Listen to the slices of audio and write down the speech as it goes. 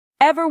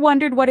Ever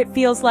wondered what it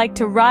feels like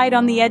to ride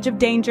on the edge of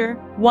danger,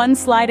 one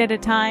slide at a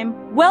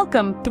time?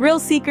 Welcome, thrill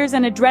seekers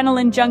and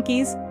adrenaline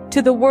junkies,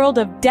 to the world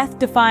of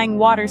death-defying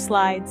water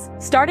slides.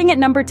 Starting at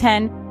number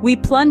 10, we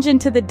plunge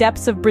into the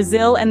depths of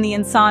Brazil and the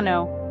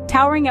Insano.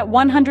 Towering at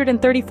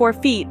 134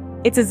 feet,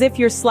 it's as if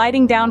you're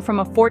sliding down from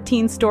a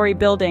 14-story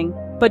building.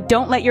 But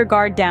don't let your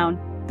guard down.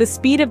 The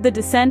speed of the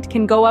descent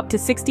can go up to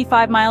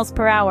 65 miles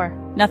per hour.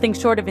 Nothing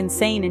short of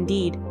insane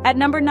indeed. At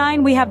number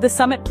 9, we have the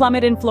Summit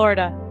Plummet in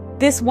Florida.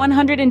 This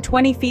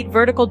 120 feet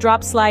vertical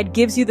drop slide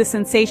gives you the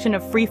sensation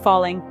of free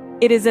falling.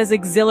 It is as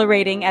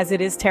exhilarating as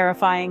it is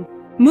terrifying.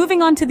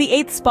 Moving on to the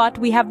 8th spot,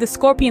 we have the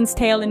Scorpion's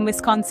Tail in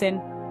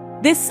Wisconsin.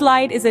 This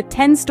slide is a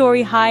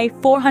 10-story high,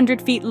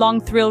 400 feet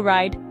long thrill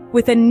ride,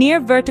 with a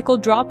near vertical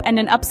drop and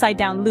an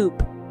upside-down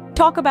loop.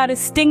 Talk about a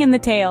sting in the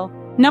tail.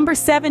 Number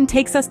 7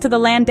 takes us to the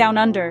land down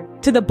under,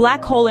 to the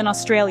Black Hole in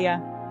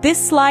Australia. This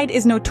slide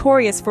is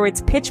notorious for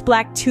its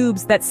pitch-black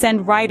tubes that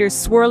send riders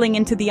swirling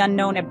into the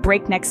unknown at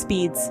breakneck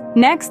speeds.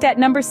 Next, at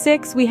number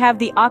 6, we have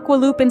the Aqua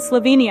Loop in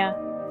Slovenia.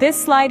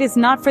 This slide is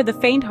not for the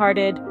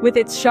faint-hearted, with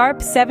its sharp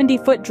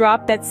 70-foot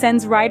drop that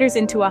sends riders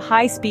into a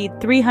high-speed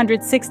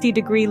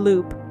 360-degree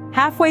loop.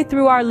 Halfway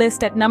through our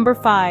list at number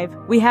 5,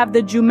 we have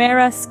the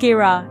Jumeirah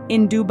Skira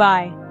in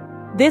Dubai.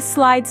 This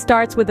slide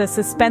starts with a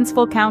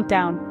suspenseful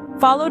countdown,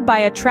 followed by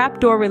a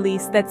trapdoor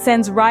release that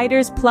sends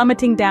riders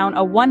plummeting down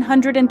a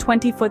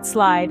 120-foot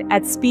slide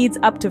at speeds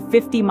up to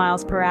 50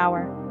 miles per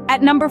hour.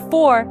 At number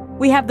 4,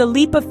 we have the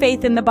Leap of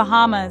Faith in the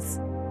Bahamas.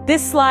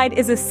 This slide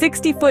is a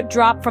 60-foot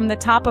drop from the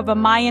top of a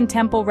Mayan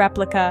temple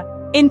replica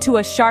into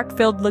a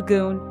shark-filled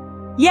lagoon.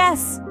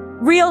 Yes,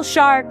 real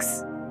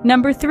sharks!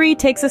 Number 3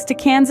 takes us to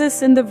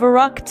Kansas in the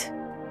Verrückt.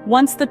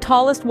 Once the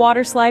tallest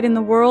water slide in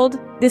the world,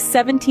 this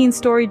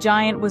 17-story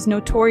giant was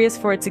notorious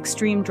for its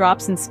extreme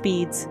drops and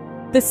speeds.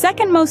 The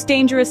second most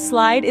dangerous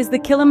slide is the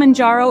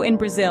Kilimanjaro in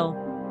Brazil.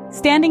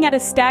 Standing at a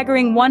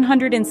staggering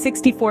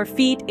 164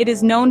 feet, it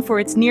is known for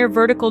its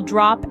near-vertical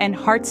drop and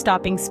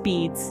heart-stopping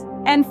speeds.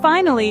 And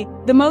finally,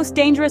 the most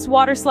dangerous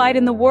water slide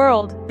in the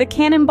world, the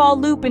Cannonball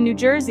Loop in New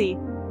Jersey.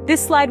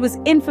 This slide was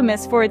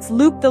infamous for its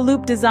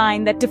loop-the-loop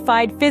design that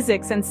defied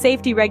physics and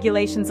safety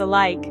regulations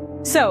alike.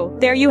 So,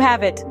 there you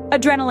have it,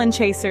 adrenaline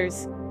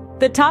chasers.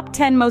 The top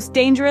 10 most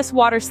dangerous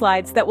water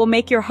slides that will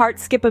make your heart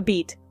skip a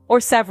beat, or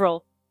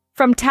several.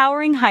 From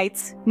towering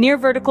heights,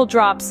 near-vertical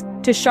drops,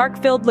 to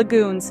shark-filled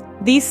lagoons,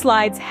 these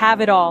slides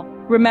have it all.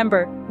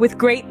 Remember, with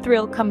great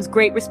thrill comes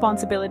great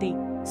responsibility.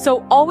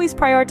 So always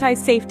prioritize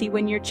safety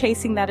when you're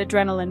chasing that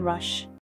adrenaline rush.